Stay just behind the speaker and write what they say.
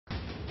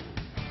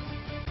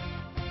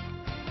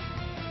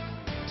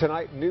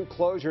Tonight, new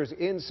closures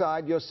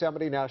inside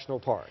Yosemite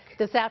National Park.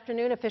 This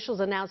afternoon, officials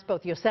announced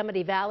both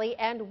Yosemite Valley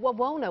and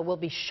Wawona will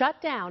be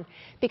shut down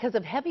because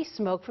of heavy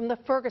smoke from the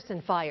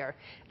Ferguson Fire.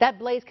 That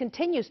blaze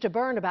continues to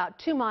burn about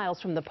 2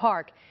 miles from the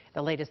park.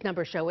 The latest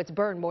numbers show it's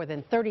burned more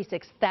than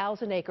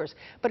 36,000 acres,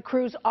 but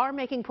crews are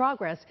making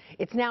progress.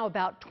 It's now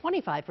about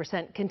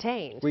 25%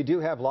 contained. We do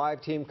have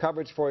live team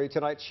coverage for you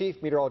tonight.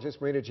 Chief Meteorologist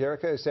Marina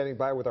Jerica is standing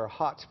by with our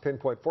hot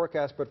pinpoint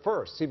forecast. But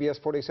first,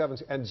 CBS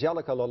 47's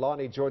Angelica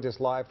Lalani joins us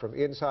live from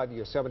inside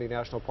Yosemite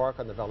National Park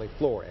on the valley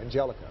floor.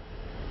 Angelica.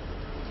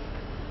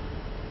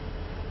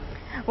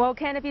 Well,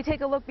 Ken, if you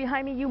take a look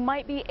behind me, you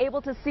might be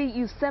able to see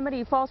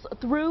Yosemite Falls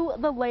through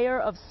the layer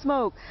of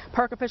smoke.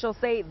 Park officials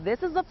say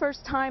this is the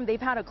first time they've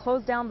had to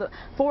close down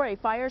for a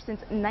fire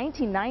since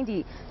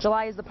 1990.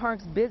 July is the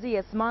park's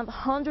busiest month.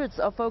 Hundreds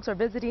of folks are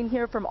visiting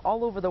here from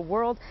all over the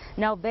world.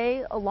 Now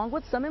they, along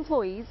with some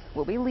employees,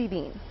 will be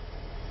leaving.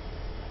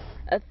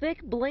 A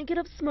thick blanket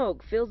of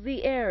smoke fills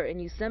the air in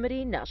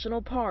Yosemite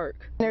National Park.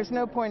 There's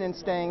no point in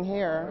staying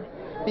here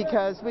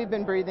because we've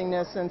been breathing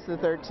this since the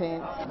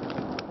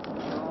 13th.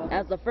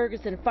 As the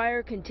Ferguson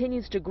Fire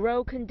continues to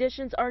grow,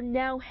 conditions are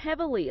now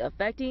heavily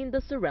affecting the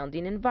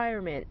surrounding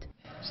environment.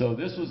 So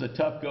this was a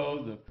tough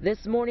go.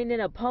 This morning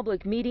in a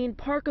public meeting,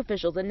 park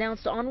officials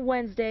announced on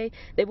Wednesday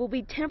they will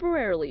be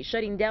temporarily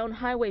shutting down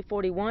Highway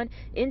 41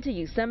 into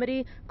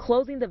Yosemite,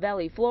 closing the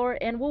valley floor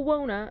and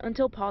Wawona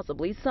until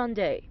possibly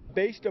Sunday.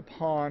 Based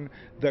upon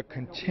the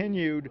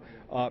continued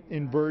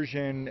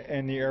inversion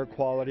in the air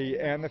quality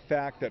and the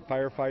fact that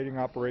firefighting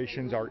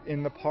operations are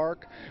in the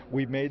park,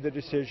 we've made the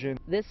decision.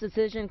 This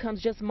decision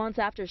comes just months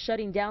after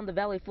shutting down the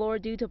valley floor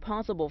due to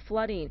possible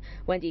flooding.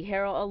 Wendy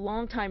Harrell, a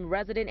longtime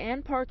resident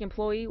and park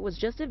employee, was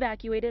just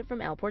evacuated from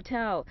El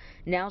Portal.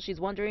 Now she's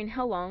wondering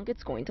how long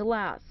it's going to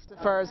last.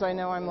 As far as I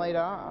know, I'm laid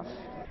off.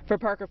 For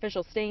park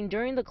officials staying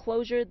during the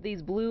closure,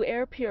 these blue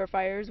air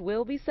purifiers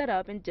will be set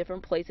up in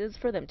different places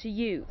for them to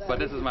use. But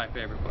this is my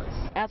favorite place.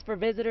 As for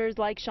visitors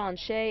like Sean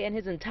Shea and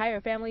his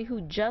entire family who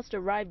just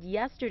arrived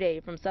yesterday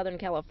from Southern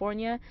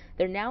California,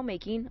 they're now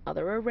making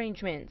other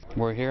arrangements.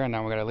 We're here and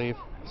now we gotta leave.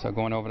 So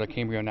going over to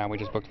Cambria now, we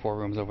just booked 4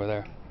 rooms over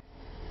there.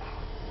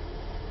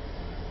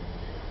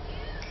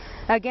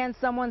 Again,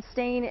 someone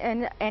staying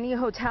in any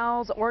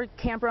hotels or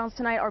campgrounds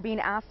tonight are being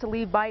asked to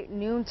leave by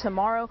noon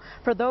tomorrow.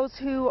 For those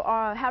who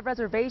have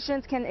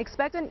reservations, can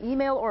expect an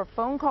email or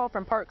phone call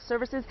from Park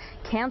Services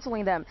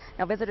canceling them.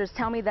 Now, visitors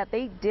tell me that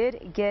they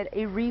did get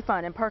a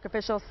refund, and park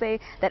officials say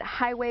that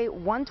Highway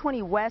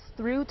 120 West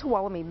through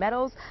Tuolumne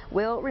Meadows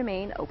will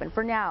remain open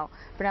for now.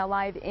 For now,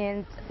 live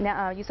in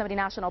Yosemite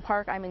National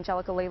Park, I'm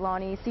Angelica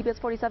Leilani,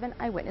 CBS 47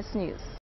 Eyewitness News.